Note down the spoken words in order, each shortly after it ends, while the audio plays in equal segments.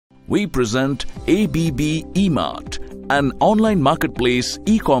we present ABB eMart, an online marketplace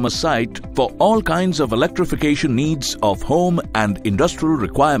e-commerce site for all kinds of electrification needs of home and industrial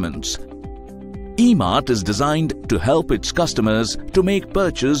requirements. eMart is designed to help its customers to make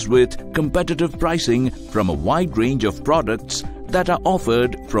purchase with competitive pricing from a wide range of products that are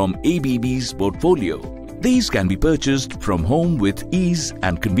offered from ABB's portfolio. These can be purchased from home with ease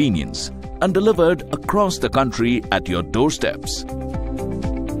and convenience and delivered across the country at your doorsteps.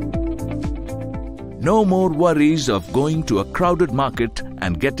 No more worries of going to a crowded market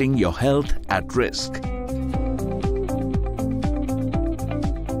and getting your health at risk.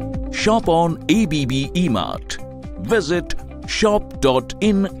 Shop on ABB eMart. Visit shop.in.abb.com.